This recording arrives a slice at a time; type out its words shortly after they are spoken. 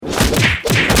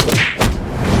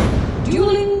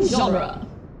genre.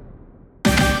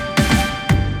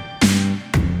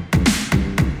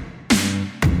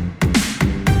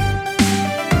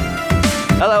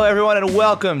 Hello, everyone, and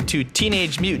welcome to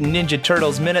Teenage Mutant Ninja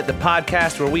Turtles Minute, the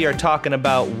podcast where we are talking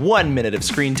about 1 minute of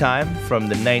screen time from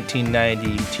the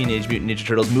 1990 Teenage Mutant Ninja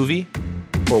Turtles movie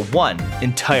for one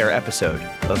entire episode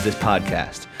of this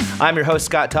podcast. I'm your host,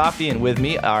 Scott Tofty, and with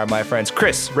me are my friends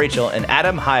Chris, Rachel, and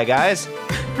Adam. Hi, guys.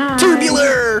 Hi.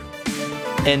 Tubular!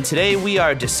 And today we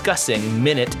are discussing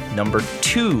minute number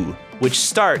 2, which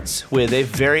starts with a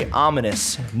very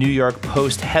ominous New York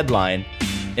Post headline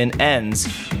and ends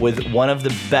with one of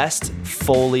the best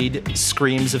Foleyed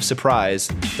screams of surprise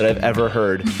that I've ever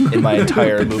heard in my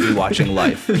entire movie watching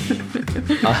life.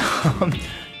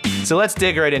 So let's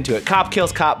dig right into it. Cop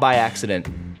kills cop by accident.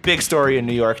 Big story in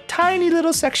New York. Tiny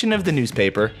little section of the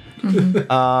newspaper.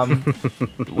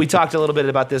 We talked a little bit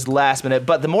about this last minute,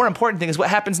 but the more important thing is what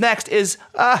happens next is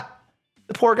the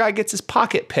poor guy gets his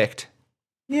pocket picked.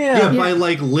 Yeah, by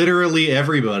like literally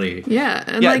everybody. Yeah.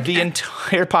 And Yeah, the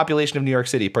entire population of New York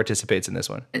City participates in this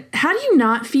one. How do you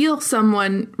not feel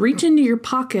someone reach into your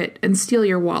pocket and steal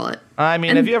your wallet? I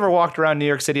mean, have you ever walked around New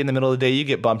York City in the middle of the day? You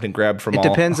get bumped and grabbed from all. It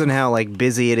depends on how like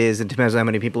busy it is. It depends on how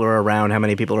many people are around, how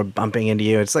many people are bumping into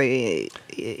you. It's like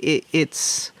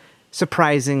it's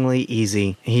surprisingly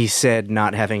easy. He said,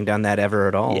 not having done that ever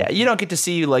at all. Yeah, you don't get to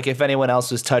see like if anyone else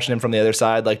was touching him from the other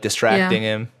side, like distracting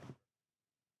him.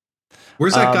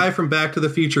 Where's that guy from Back to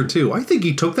the Future 2? I think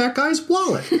he took that guy's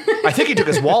wallet. I think he took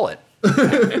his wallet.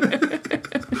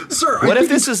 Sir, What if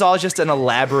this is all just an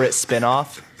elaborate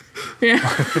spin-off? Yeah.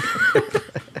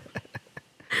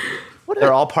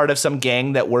 They're all part of some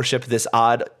gang that worship this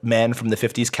odd man from the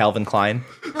 50s, Calvin Klein.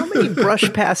 How many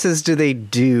brush passes do they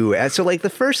do? So like the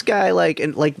first guy,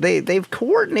 they've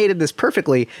coordinated this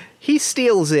perfectly. He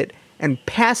steals it and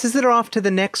passes it off to the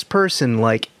next person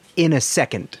like in a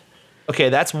second. Okay,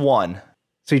 that's one.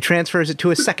 So he transfers it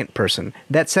to a second person.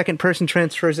 That second person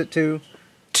transfers it to...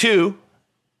 2.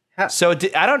 So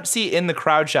I don't see in the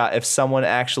crowd shot if someone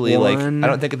actually, One. I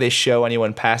don't think they show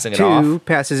anyone passing it 2, off.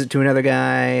 passes it to another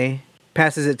guy,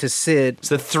 passes it to Sid.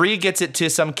 So 3 gets it to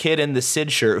some kid in the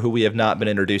Sid shirt who we have not been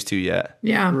introduced to yet.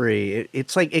 Yeah. 3.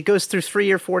 It's like it goes through 3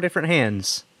 or 4 different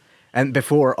hands. And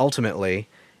before ultimately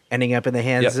ending up in the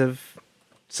hands of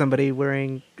somebody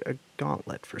wearing a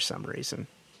gauntlet for some reason.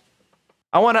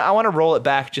 I want to roll it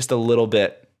back just a little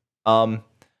bit,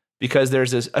 because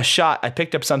there's a shot. I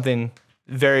picked up something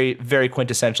very, very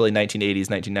quintessentially 1980s,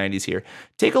 1990s here.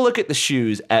 Take a look at the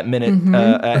shoes at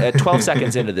at 12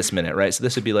 seconds into this minute, right? So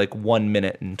this would be like 1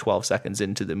 minute and 12 seconds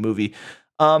into the movie.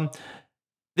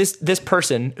 This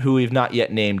person who we've not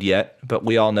yet named yet, but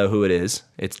we all know who it is.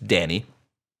 It's Danny.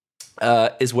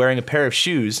 Is wearing a pair of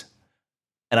shoes.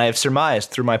 And I have surmised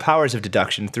through my powers of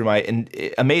deduction, through my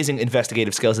amazing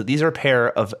investigative skills, that these are a pair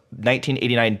of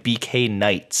 1989 BK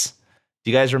Knights.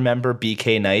 Do you guys remember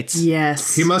BK Knights?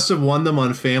 Yes. He must have won them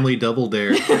on Family Double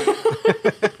Dare.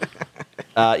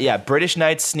 British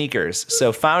Knights sneakers.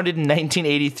 So founded in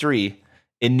 1983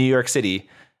 in New York City.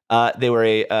 They were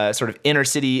a sort of inner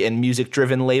city and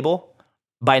music-driven label.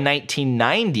 By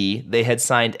 1990, they had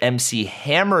signed MC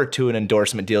Hammer to an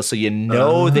endorsement deal, so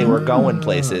they were going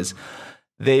places.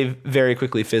 They very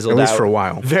quickly fizzled out. At least for a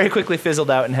while. Very quickly fizzled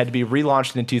out and had to be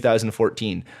relaunched in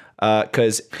 2014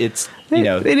 because it's, They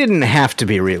didn't have to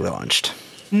be relaunched.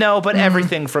 No, but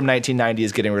everything from 1990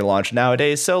 is getting relaunched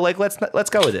nowadays. So like, let's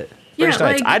go with it. British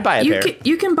Knights. I'd buy a pair.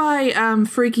 You can buy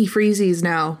Freaky Freezies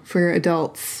now for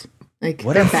adults. Like,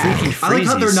 What are they're back. Freaky I like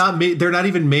how Freezies? they're not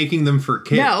even making them for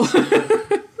kids. No.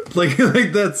 like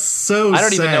that's so I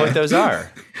don't even know sad. what those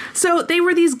are. So they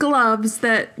were these gloves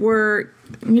that were,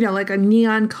 like a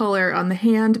neon color on the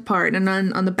hand part. And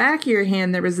on the back of your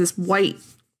hand, there was this white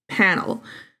panel.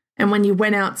 And when you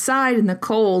went outside in the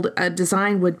cold, a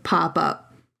design would pop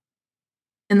up.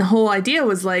 And the whole idea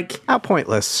was like... How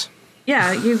pointless.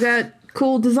 Yeah, you got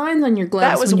cool designs on your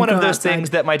gloves. That was when you one of go those outside. things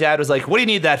that my dad was like, what do you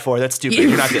need that for? That's stupid.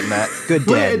 You're not getting that. Good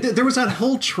Well, dad. there was that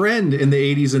whole trend in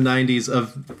the 80s and 90s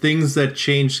of things that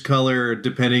changed color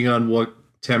depending on what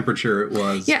temperature it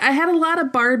was. Yeah, I had a lot of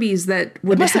Barbies that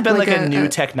would It must have been like a new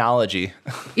tech. technology.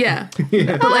 Yeah.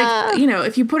 But like,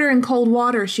 if you put her in cold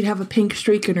water, she'd have a pink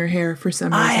streak in her hair for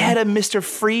some reason. I had a Mr.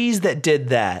 Freeze that did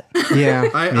that. Yeah.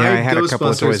 I had a couple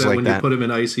of Ghostbusters toys that like when that. you put them in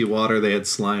icy water, they had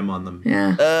slime on them.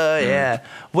 Yeah. Yeah.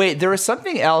 Wait, there was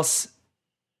something else.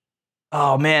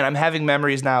 Oh man, I'm having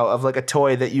memories now of like a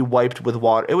toy that you wiped with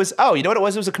water. It was, you know what it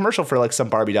was? It was a commercial for like some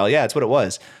Barbie doll. Yeah, that's what it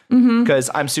was. Because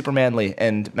I'm super manly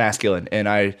and masculine,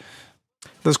 and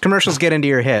Those commercials get into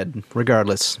your head,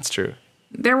 regardless. it's true.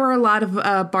 there were a lot of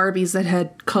Barbies that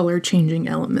had color changing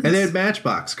elements. And they had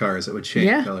Matchbox cars that would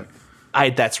change color.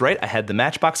 That's right. I had the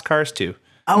Matchbox cars too.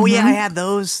 Oh, yeah, I had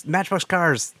those Matchbox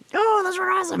cars. Oh, those were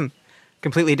awesome.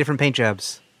 Completely different paint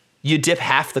jobs. You dip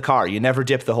half the car. You never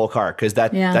dip the whole car because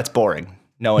that's boring.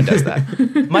 No one does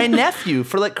that. My nephew,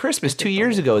 for like Christmas 2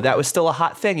 years ago, that was still a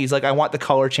hot thing. He's like, I want the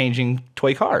color changing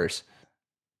toy cars.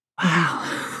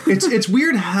 It's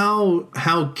weird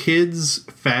how kids'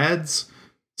 fads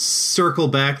circle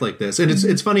back like this. And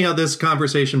it's funny how this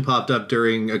conversation popped up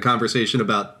during a conversation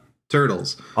about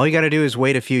Turtles. All you got to do is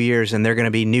wait a few years and they're going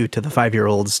to be new to the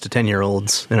 5-year-olds to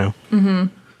 10-year-olds, you know. Mm-hmm.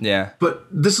 Yeah. But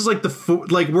this is like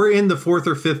we're in the 4th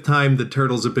or 5th time the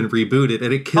Turtles have been rebooted,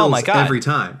 and it kills every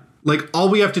time. Like, all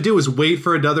we have to do is wait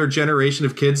for another generation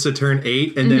of kids to turn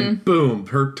 8, and then boom,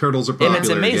 her Turtles are popular. And it's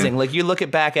amazing. Again. Like, you look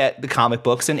back at the comic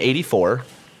books in 84,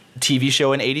 TV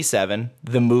show in 87,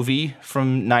 the movie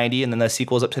from 90, and then the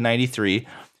sequels up to 93.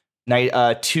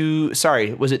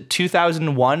 Was it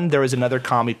 2001? There was another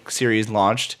comic series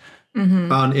launched.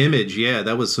 On Image, yeah,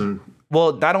 that was some...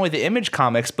 Well, not only the Image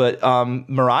comics, but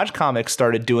Mirage Comics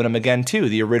started doing them again, too.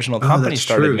 The original company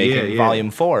started making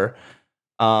Volume 4.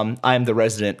 I'm the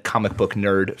resident comic book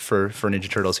nerd for Ninja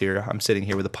Turtles here. I'm sitting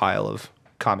here with a pile of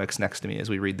comics next to me as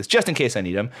we read this, just in case I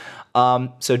need them.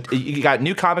 So you got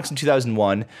new comics in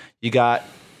 2001. You got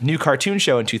new cartoon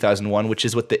show in 2001, which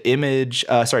is what the Image,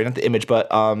 sorry, not the Image, but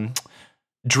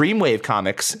Dreamwave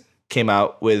Comics came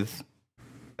out with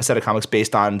a set of comics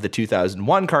based on the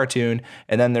 2001 cartoon.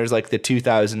 And then there's like the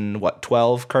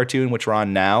 2012 cartoon, which we're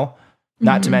on now.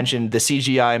 Not to mention the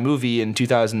CGI movie in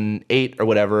 2008 or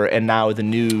whatever, and now the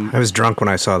new... I was drunk when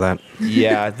I saw that.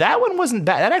 Yeah, that one wasn't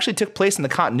bad. That actually took place in the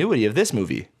continuity of this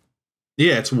movie.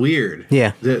 Yeah, it's weird.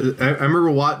 Yeah. I remember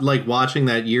watching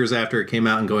that years after it came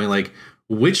out and going like,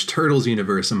 which Turtles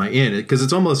universe am I in? Because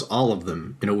it's almost all of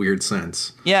them in a weird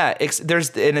sense. Yeah, it's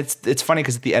funny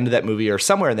because at the end of that movie, or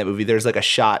somewhere in that movie, there's like a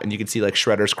shot and you can see like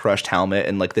Shredder's crushed helmet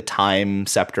and like the time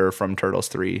scepter from Turtles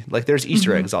 3. Like there's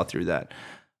Easter eggs all through that.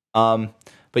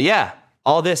 But yeah,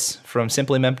 all this from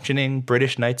simply mentioning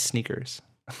British Knights sneakers.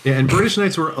 Yeah, and British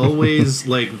Knights were always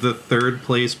like the 3rd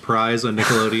place prize on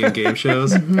Nickelodeon game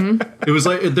shows. It was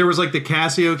like there was like the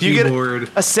Casio keyboard, you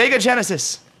get a Sega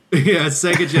Genesis. Yeah,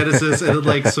 Sega Genesis, and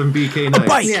like some BK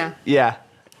Knights.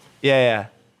 Yeah.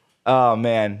 Oh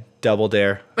man, Double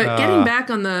Dare. But getting back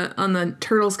on the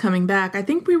Turtles coming back, I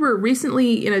think we were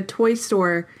recently in a toy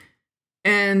store,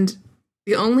 and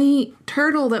the only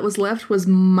turtle that was left was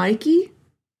Michelangelo.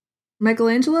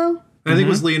 I think it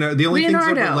was Leonardo. The only things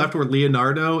that were left were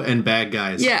Leonardo and Bad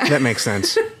Guys. Yeah, that makes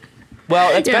sense.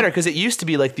 Well, it's better because it used to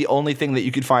be like the only thing that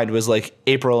you could find was like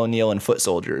April O'Neil and Foot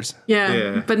Soldiers.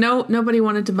 Yeah. But nobody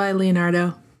wanted to buy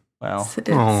Leonardo. Well, it's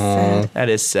sad. That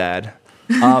is sad.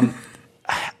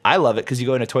 I love it because you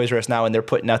go into Toys R Us now and they're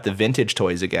putting out the vintage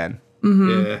toys again.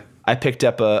 Yeah. I picked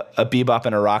up a Bebop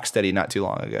and a Rocksteady not too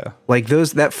long ago. Like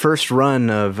that first run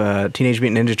of Teenage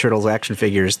Mutant Ninja Turtles action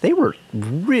figures, they were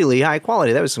really high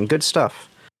quality. That was some good stuff.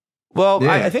 Well,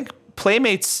 yeah. I think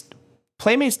Playmates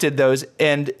did those,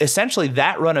 and essentially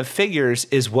that run of figures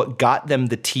is what got them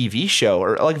the TV show,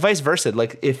 or like vice versa.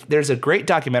 Like if there's a great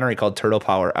documentary called Turtle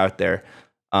Power out there,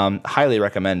 highly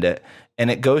recommend it.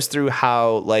 And it goes through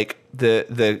how like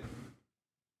the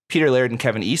Peter Laird and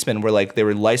Kevin Eastman were like, they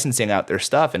were licensing out their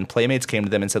stuff, and Playmates came to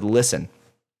them and said, listen,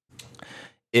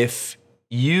 if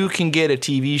you can get a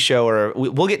TV show, or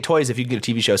we'll get toys if you can get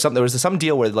a TV show. There was some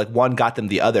deal where like one got them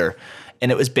the other,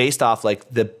 and it was based off like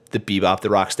the Bebop, the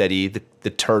Rocksteady, the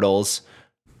Turtles,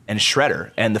 and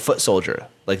Shredder, and the Foot Soldier.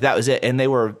 Like that was it. And they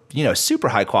were, super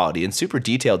high quality and super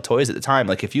detailed toys at the time.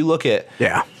 Like if you look at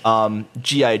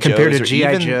G.I. Joe compared to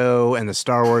G.I. Joe and the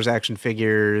Star Wars action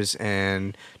figures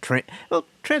and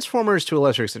Transformers to a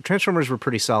lesser extent. Transformers were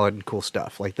pretty solid and cool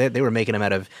stuff. Like they were making them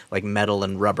out of like metal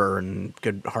and rubber and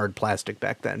good hard plastic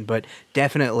back then. But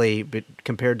definitely,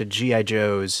 compared to G.I.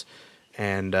 Joes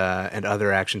and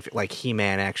other action like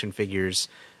He-Man action figures,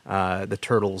 the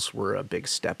Turtles were a big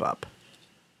step up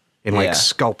in like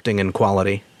sculpting and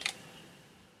quality.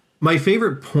 My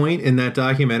favorite point in that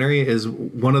documentary is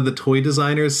one of the toy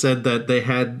designers said that they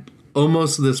had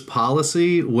almost this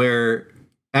policy where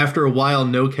after a while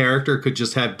no character could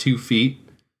just have 2 feet.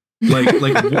 Like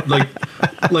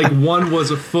one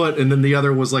was a foot and then the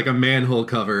other was like a manhole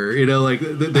cover. Like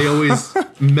they always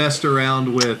messed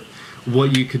around with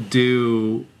what you could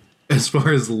do as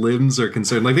far as limbs are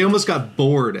concerned. Like they almost got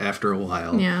bored after a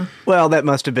while. Yeah. Well, that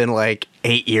must have been like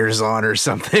 8 years on or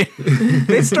something.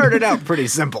 They started out pretty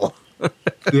simple.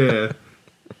 Yeah.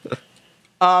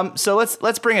 So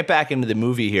let's bring it back into the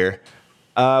movie here.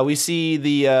 We see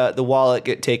the wallet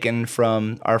get taken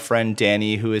from our friend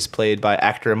Danny, who is played by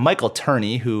actor Michael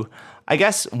Turney, who I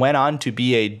guess went on to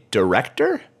be a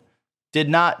director. Did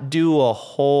not do a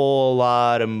whole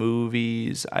lot of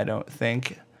movies, I don't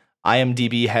think.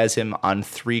 IMDb has him on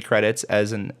 3 credits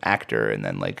as an actor and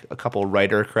then like a couple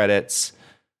writer credits.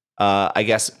 I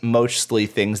guess mostly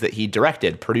things that he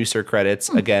directed. Producer credits,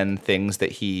 again, things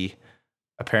that he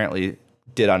apparently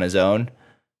did on his own.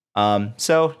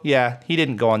 So, yeah, he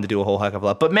didn't go on to do a whole heck of a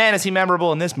lot. But man, is he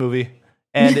memorable in this movie.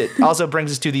 And it also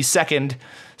brings us to the second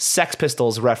Sex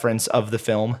Pistols reference of the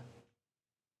film.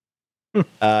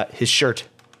 His shirt.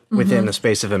 Within the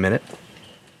space of a minute.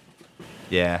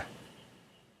 Yeah.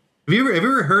 Have you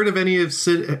ever heard of any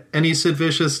Sid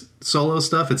Vicious solo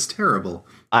stuff? It's terrible.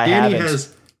 I Danny haven't.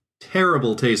 has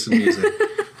terrible taste in music.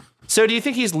 So do you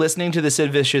think he's listening to the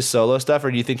Sid Vicious solo stuff,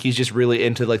 or do you think he's just really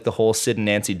into like the whole Sid and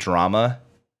Nancy drama?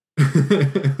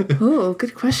 Oh,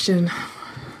 good question.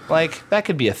 Like, that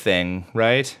could be a thing,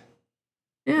 right?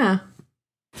 Yeah.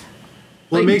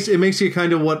 Well, it makes you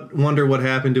kind of wonder what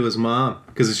happened to his mom,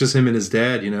 because it's just him and his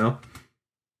dad, you know?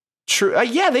 True.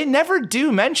 Yeah, they never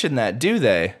do mention that, do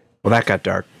they? Well, that got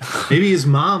dark. Maybe his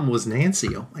mom was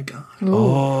Nancy. Oh my god.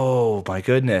 Oh, my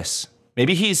goodness.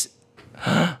 Maybe he's...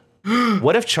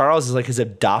 What if Charles is like his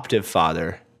adoptive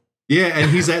father? Yeah,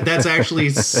 and that's actually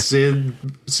Sid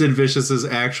Vicious's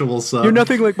actual son. You're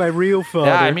nothing like my real father.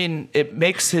 Yeah, I mean, it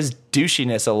makes his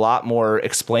douchiness a lot more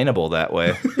explainable that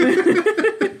way.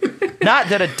 Not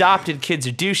that adopted kids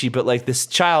are douchey, but like this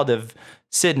child of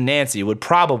Sid and Nancy would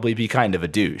probably be kind of a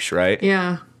douche, right?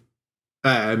 Yeah.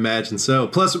 I imagine so.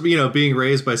 Plus, being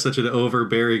raised by such an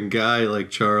overbearing guy like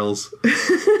Charles.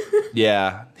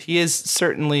 Yeah, he is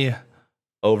certainly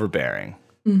overbearing,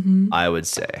 I would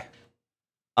say.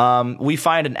 We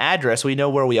find an address. We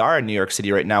know where we are in New York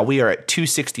City right now. We are at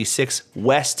 266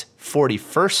 West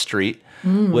 41st Street,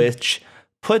 which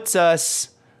puts us...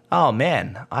 Oh,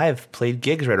 man, I've played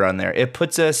gigs right around there. It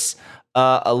puts us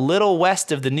a little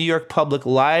west of the New York Public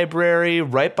Library,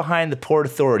 right behind the Port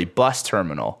Authority bus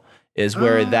terminal is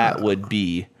where that would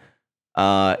be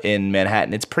in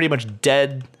Manhattan. It's pretty much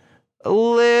dead a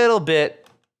little bit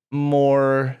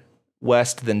more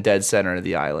west than dead center of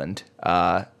the island,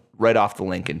 right off the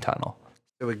Lincoln Tunnel.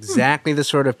 So exactly the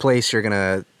sort of place you're going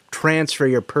to transfer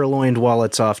your purloined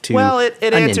wallets off to. Well, it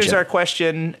a answers ninja. our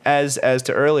question as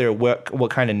to earlier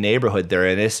what kind of neighborhood they're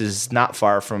in. This is not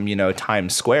far from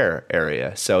Times Square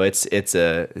area, so it's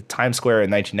a Times Square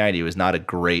in 1990 was not a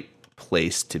great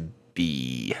place to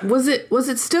be. Was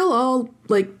it still all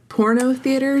like porno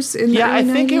theaters in the I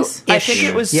early think 90s? I think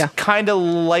it was Yeah. kind of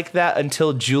like that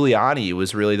until Giuliani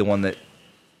was really the one that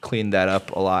cleaned that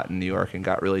up a lot in New York and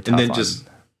got really tough. And then on. just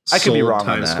I could be sold wrong on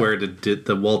Times that. Square to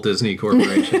the Walt Disney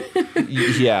Corporation.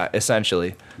 Yeah,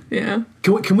 essentially. Yeah.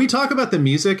 Can we talk about the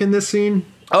music in this scene?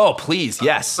 Oh, please,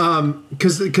 yes.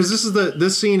 Because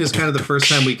this scene is kind of the first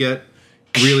time we get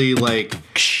really like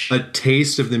a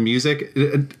taste of the music.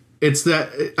 It's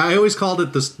that I always called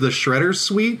it the Shredder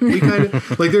Suite. We kind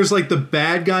of like there's like the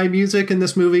bad guy music in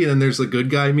this movie, and then there's the good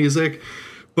guy music.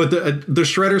 But the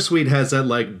Shredder Suite has that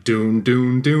like doon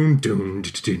doon doon doon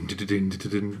doon doon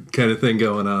doon kind of thing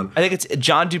going on. I think it's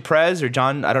John Duprez or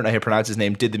John, I don't know how to pronounce his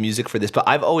name, did the music for this, but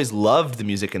I've always loved the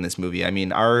music in this movie. I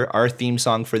mean, our theme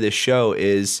song for this show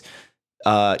is,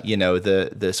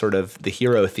 the sort of the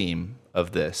hero theme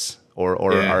of this or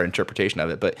Yeah. our interpretation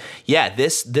of it. But yeah,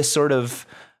 this sort of,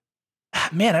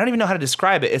 man, I don't even know how to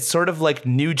describe it. It's sort of like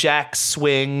New Jack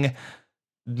Swing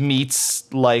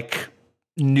meets like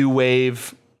new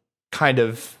wave kind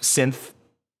of synth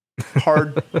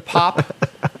hard pop.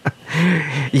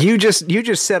 You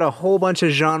just said a whole bunch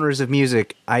of genres of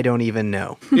music I don't even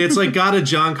know. It's like got a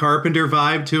John Carpenter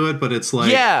vibe to it, but it's like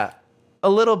Yeah, a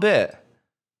little bit.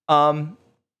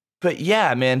 But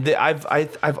yeah, man,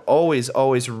 I've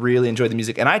always really enjoyed the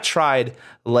music, and I tried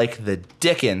like the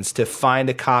dickens to find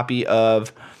a copy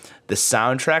of the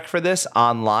soundtrack for this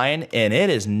online, and it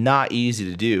is not easy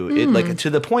to do. It like to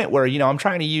the point where I'm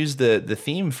trying to use the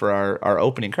theme for our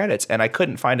opening credits, and I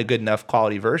couldn't find a good enough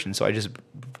quality version, so I just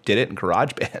did it in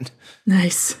GarageBand.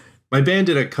 Nice. my band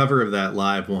did a cover of that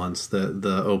live once.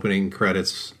 The opening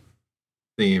credits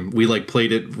theme. We like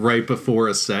played it right before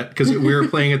a set because we were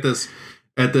playing at this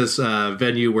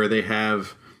venue where they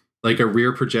have like a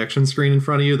rear projection screen in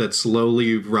front of you that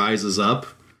slowly rises up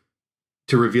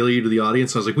to reveal you to the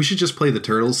audience. So I was like, we should just play the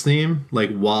Turtles theme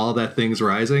like while that thing's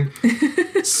rising.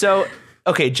 So,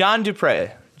 okay, John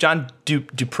Duprez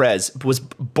was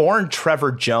born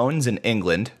Trevor Jones in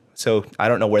England. So I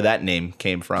don't know where that name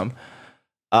came from.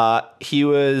 He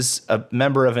was a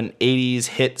member of an 80s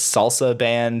hit salsa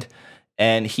band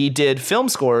and he did film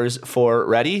scores for,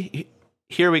 ready?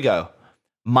 Here we go.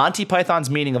 Monty Python's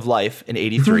Meaning of Life in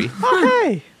 83. Oh,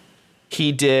 hey.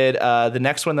 He did, the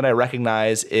next one that I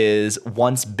recognize is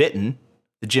Once Bitten,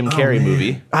 the Jim Carrey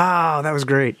movie. Oh, that was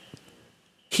great.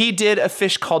 He did A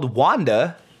Fish Called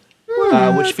Wanda,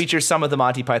 which features some of the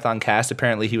Monty Python cast.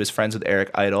 Apparently he was friends with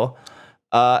Eric Idle.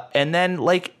 And then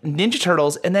like Ninja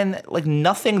Turtles, and then like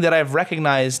nothing that I've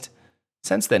recognized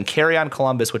since then. Carry On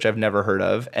Columbus, which I've never heard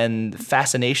of, and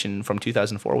Fascination from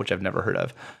 2004, which I've never heard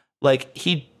of. Like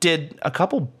he did a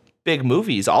couple big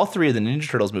movies, all three of the Ninja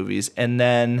Turtles movies, and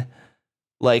then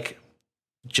like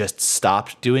just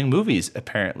stopped doing movies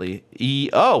apparently. He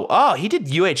did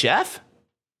UHF?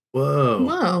 Whoa.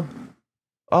 Whoa.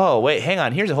 Oh, wait, hang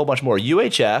on. Here's a whole bunch more.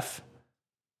 UHF.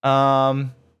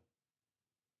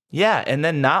 Yeah, and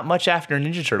then not much after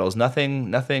Ninja Turtles.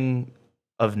 Nothing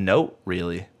of note,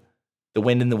 really. The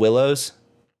Wind in the Willows.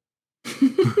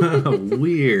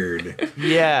 Weird.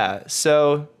 Yeah,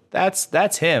 so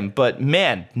that's him. But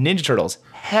man, Ninja Turtles,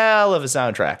 hell of a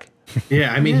soundtrack.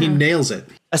 Yeah, I mean, he nails it.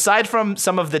 Aside from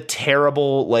some of the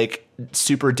terrible, like,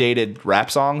 super dated rap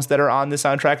songs that are on the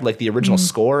soundtrack, like the original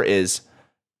score is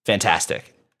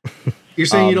fantastic. You're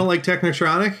saying you don't like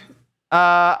Technotronic?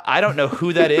 I don't know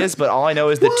who that is, but all I know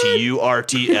is the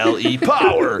TURTLE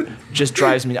power just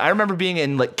drives me. I remember being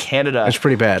in like Canada. That's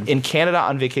pretty bad. In Canada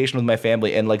on vacation with my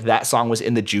family, and like that song was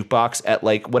in the jukebox at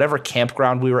like whatever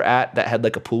campground we were at that had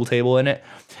like a pool table in it.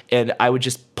 And I would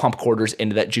just pump quarters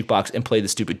into that jukebox and play the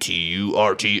stupid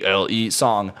TURTLE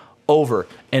song over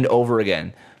and over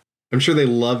again. I'm sure they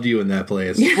loved you in that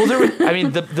place. Well,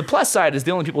 the plus side is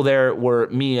the only people there were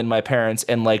me and my parents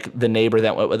and like the neighbor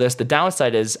that went with us. The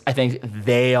downside is I think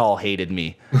they all hated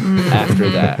me after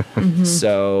that.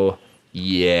 So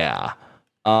yeah.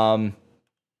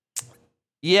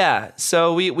 Yeah.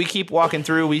 So we keep walking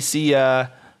through. We see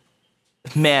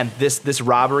man, this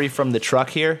robbery from the truck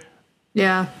here.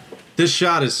 Yeah. This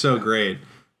shot is so great.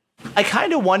 I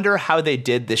kind of wonder how they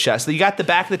did this shot. So you got the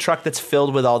back of the truck that's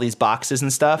filled with all these boxes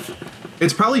and stuff.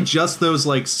 It's probably just those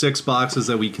like 6 boxes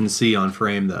that we can see on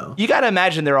frame, though. You got to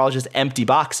imagine they're all just empty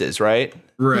boxes, right?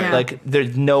 Right. Yeah. Like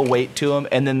there's no weight to them.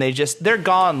 And then they're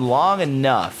gone long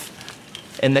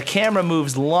enough. And the camera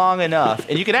moves long enough.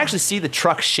 And you can actually see the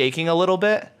truck shaking a little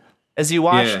bit as you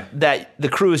watch that the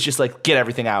crew is just like, get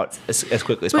everything out as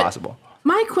quickly as possible.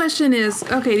 My question is,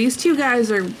 okay, these two guys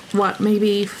are,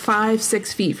 maybe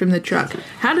 5-6 feet from the truck.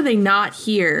 How do they not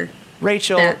hear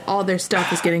Rachel, that all their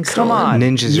stuff is getting stolen? come on.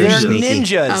 Ninjas are They're sneaky.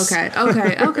 ninjas.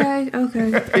 Okay.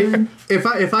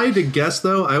 If I had to guess,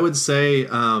 though, I would say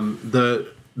the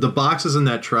boxes in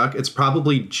that truck, it's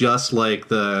probably just like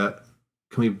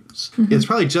it's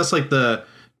probably just like the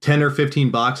 10 or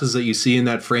 15 boxes that you see in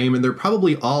that frame, and they're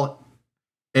probably all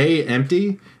A,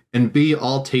 empty, and B,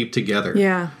 all taped together.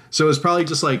 Yeah. So it's probably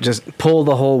just like pull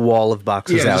the whole wall of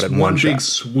boxes out just in one big shot.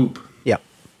 swoop. Yep.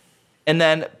 And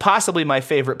then possibly my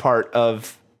favorite part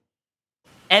of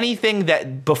anything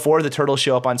that before the turtles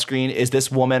show up on screen is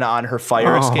this woman on her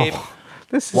fire escape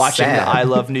This is watching sad. the I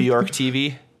Love New York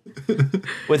TV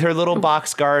with her little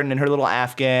box garden and her little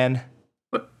Afghan.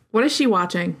 What is she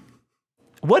watching?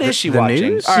 What is she the watching?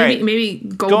 news? All right, Maybe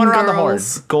Golden going around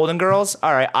Girls. the horn. Golden Girls.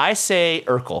 All right, I say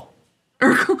Urkel. No,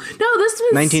 this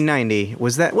was 1990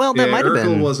 was that? Well, that Yeah, might have Urkel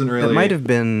been. wasn't really- It might have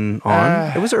been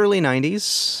on. It was early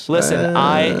 90s.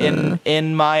 Listen,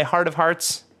 in my heart of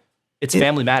hearts, it's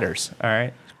Family Matters. All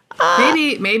right.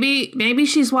 Maybe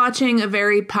she's watching a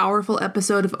very powerful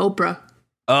episode of Oprah.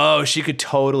 Oh, she could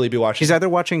totally be watching. She's either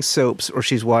watching soaps or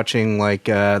she's watching like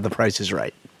The Price is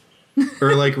Right.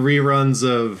 Or like reruns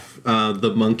of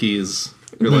the Monkeys.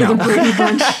 Or like, No. Brady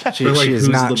Bunch. She Or, like, is Who's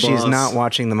not. the She's Boss? not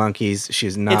watching the Monkeys.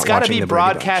 She's not. It's got to watching be the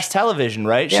Brady broadcast television,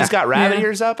 right? Yeah. She's got rabbit Yeah.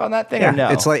 ears up on that thing, Bunch. or no?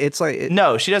 It's like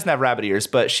No, she doesn't have rabbit ears,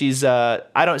 but she's. I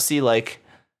don't see like.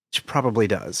 she probably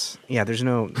does. Yeah, there's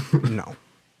no.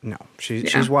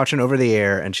 She's watching over the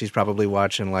air, and she's probably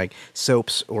watching like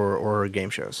soaps or game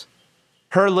shows.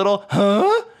 Her little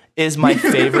is my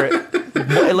favorite.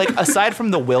 Like aside from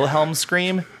the Wilhelm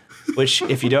scream, which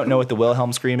if you don't know what the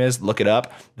Wilhelm scream is, look it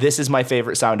up. This is my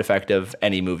favorite sound effect of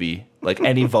any movie, like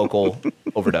any vocal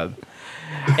overdub.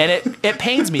 And it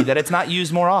pains me that it's not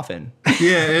used more often.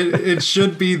 yeah, it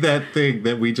should be that thing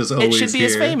that we just always It should be hear.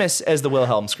 as famous as the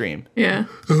Wilhelm scream. Yeah.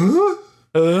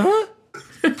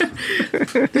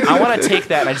 I want to take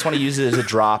that and I just want to use it as a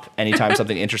drop anytime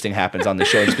something interesting happens on the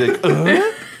show. Just be like,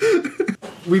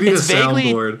 We need it's a vaguely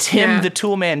soundboard. Tim Yeah. the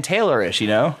Toolman Taylor-ish, you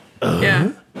know?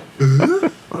 Yeah.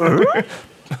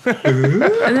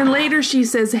 And then later she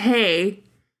says, "Hey."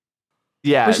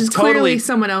 Yeah, which is totally. clearly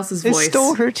someone else's They voice.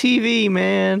 stole her TV,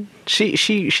 man.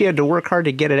 She had to work hard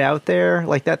to get it out there.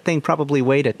 Like that thing probably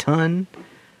weighed a ton.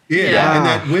 Yeah, and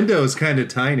that window is kind of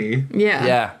tiny. Yeah.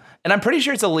 Yeah, and I'm pretty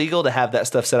sure it's illegal to have that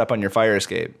stuff set up on your fire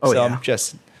escape. Oh, so yeah. I'm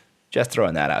just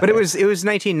throwing that out. But there. it was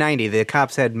 1990. The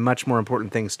cops had much more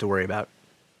important things to worry about.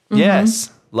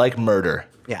 Yes, like murder.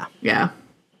 Yeah. Yeah.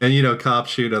 And cops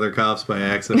shoot other cops by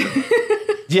accident.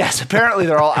 Yes, apparently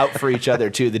they're all out for each other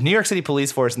too. The New York City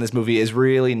police force in this movie is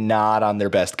really not on their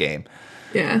best game.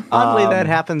 Yeah. Oddly, that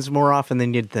happens more often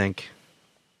than you'd think.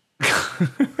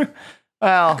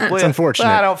 Well, It's unfortunate.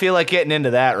 I don't feel like getting into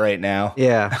that right now.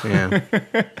 Yeah.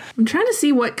 I'm trying to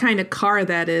see what kind of car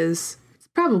that is. It's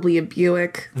probably a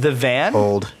Buick. The van?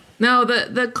 Old. No,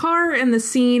 the car in the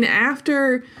scene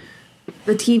after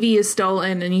the TV is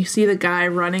stolen and you see the guy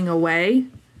running away.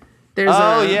 There's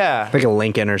Oh, a, yeah. Like a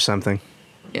Lincoln or something.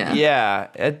 Yeah. Yeah,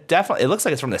 it looks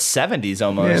like it's from the 70s Yeah,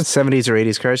 almost. 70s or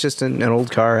 80s car. It's just an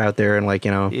old car out there in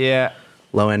Yeah,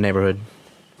 low-end neighborhood.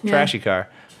 trashy car.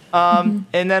 And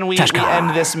then we end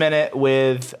this minute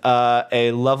with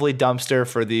a lovely dumpster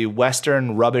for the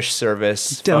Western Rubbish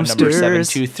Service. Phone number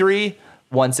Dumpsters.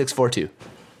 723-1642.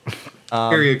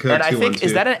 Area code And I think, 212.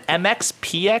 is that an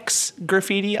MXPX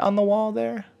graffiti on the wall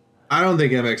there? I don't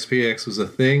think MXPX was a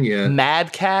thing yet.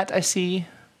 Mad Cat, I see.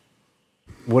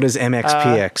 What is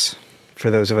MXPX?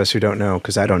 For those of us who don't know,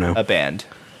 because I don't know. A band.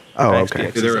 Oh, MXPX okay.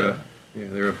 is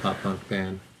They're a pop punk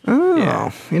band. Oh,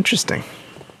 Yeah. interesting.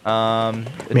 Not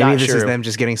Maybe this sure. is them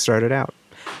just getting started out.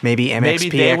 Maybe MXPX Maybe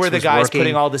they were the was guys working,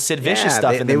 putting all the Sid Vicious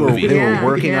stuff in they the were, movie. They Yeah, were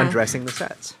working on yeah. dressing the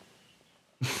sets.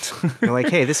 They're like,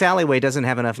 hey, this alleyway doesn't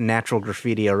have enough natural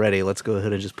graffiti already. Let's go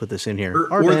ahead and just put this in here.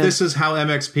 Or this is how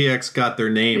MXPX got their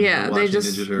name. Yeah, for they watching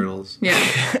just- Ninja Turtles. Yeah.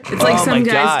 It's like Oh some my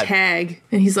guy's God. tag.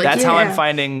 And he's like, That's yeah. how I'm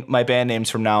finding my band names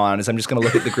from now on. Is I'm just going to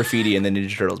look at the graffiti in the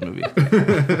Ninja Turtles movie.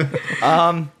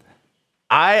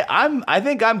 I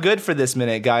think I'm good for this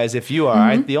minute, guys. If you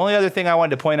are, the only other thing I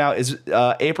wanted to point out is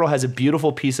April has a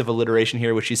beautiful piece of alliteration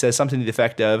here, which she says something to the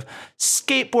effect of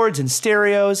skateboards and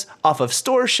stereos off of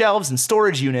store shelves and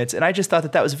storage units. And I just thought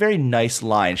that was a very nice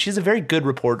line. She's a very good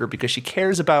reporter because she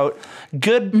cares about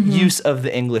good use of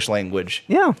the English language.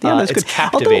 Yeah, that's it's good.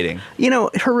 captivating. Although,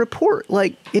 her report,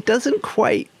 it doesn't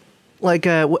quite.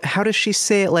 How does she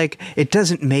say it? It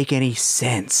doesn't make any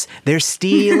sense. They're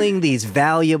stealing these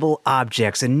valuable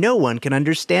objects and no one can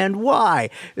understand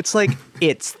why. It's like,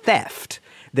 it's theft.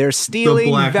 They're stealing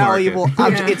black valuable market.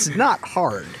 objects. Yeah. It's not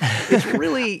hard. It's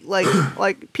really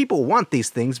like people want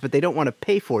these things, but they don't want to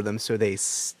pay for them, so they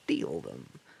steal them.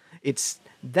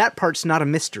 That part's not a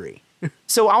mystery.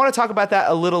 So I want to talk about that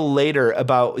a little later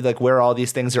about where all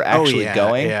these things are actually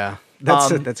going. Yeah, that's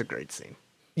a great scene.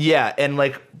 Yeah, and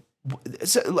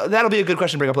so that'll be a good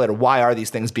question to bring up later. Why are these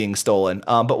things being stolen?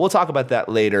 But we'll talk about that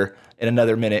later in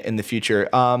another minute in the future.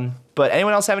 But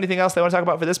anyone else have anything else they want to talk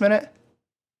about for this minute?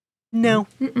 No.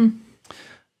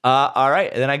 All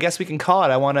right, then I guess we can call it.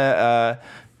 I want to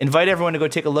invite everyone to go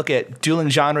take a look at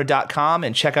duelinggenre.com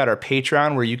and check out our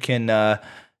Patreon where you can,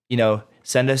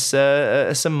 send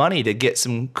us some money to get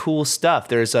some cool stuff.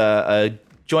 There's a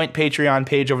joint Patreon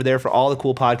page over there for all the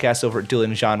cool podcasts over at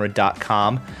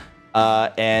duelinggenre.com.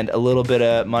 And a little bit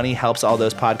of money helps all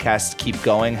those podcasts keep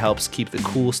going, helps keep the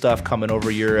cool stuff coming over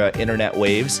your internet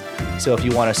waves. So if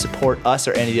you want to support us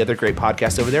or any of the other great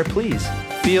podcasts over there, please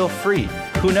feel free.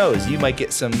 Who knows? You might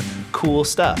get some cool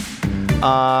stuff.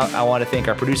 I want to thank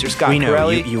our producer, Scott We know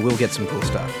Corelli. you will get some cool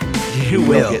stuff. You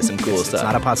will get some cool It's stuff.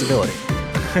 not a possibility.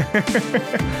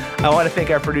 I want to thank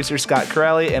our producer, Scott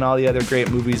Corelli, and all the other great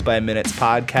Movies by Minutes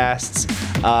podcasts.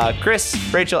 Chris,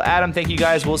 Rachel, Adam, thank you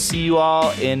guys. We'll see you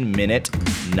all in minute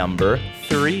number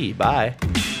 3. Bye.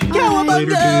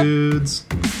 Later, dudes.